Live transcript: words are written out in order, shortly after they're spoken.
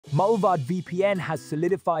Mullvad VPN has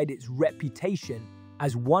solidified its reputation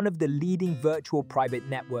as one of the leading virtual private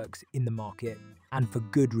networks in the market, and for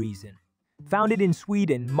good reason. Founded in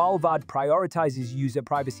Sweden, Mullvad prioritizes user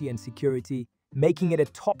privacy and security, making it a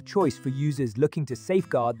top choice for users looking to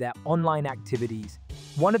safeguard their online activities.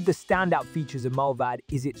 One of the standout features of Mullvad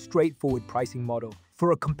is its straightforward pricing model.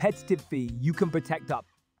 For a competitive fee, you can protect up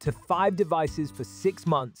to 5 devices for 6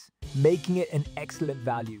 months, making it an excellent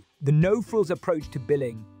value. The no-frills approach to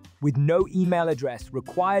billing, with no email address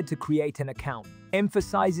required to create an account,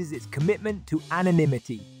 emphasizes its commitment to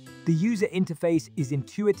anonymity. The user interface is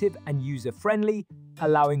intuitive and user-friendly,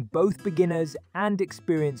 allowing both beginners and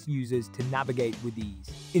experienced users to navigate with ease.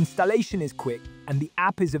 Installation is quick, and the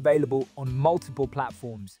app is available on multiple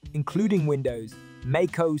platforms, including Windows,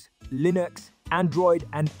 macOS, Linux, Android,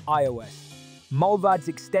 and iOS. Mullvad's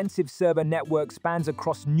extensive server network spans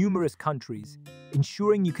across numerous countries,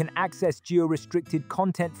 ensuring you can access geo-restricted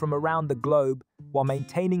content from around the globe while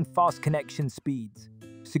maintaining fast connection speeds.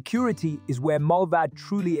 Security is where Mullvad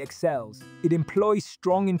truly excels. It employs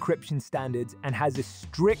strong encryption standards and has a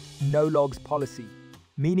strict no-logs policy,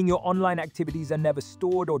 meaning your online activities are never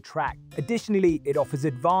stored or tracked. Additionally, it offers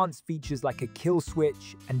advanced features like a kill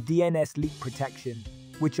switch and DNS leak protection,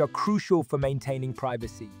 which are crucial for maintaining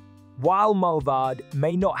privacy. While Mullvad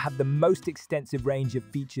may not have the most extensive range of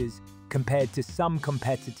features compared to some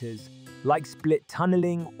competitors, like split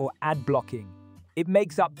tunneling or ad blocking, it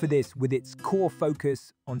makes up for this with its core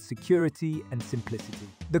focus on security and simplicity.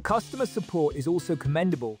 The customer support is also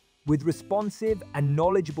commendable, with responsive and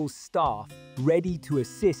knowledgeable staff ready to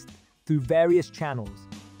assist through various channels.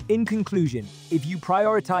 In conclusion, if you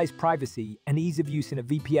prioritize privacy and ease of use in a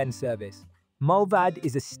VPN service, Mullvad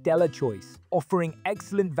is a stellar choice, offering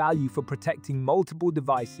excellent value for protecting multiple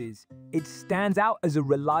devices. It stands out as a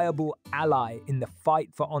reliable ally in the fight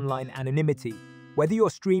for online anonymity. Whether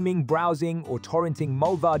you're streaming, browsing, or torrenting,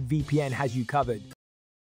 Mullvad VPN has you covered.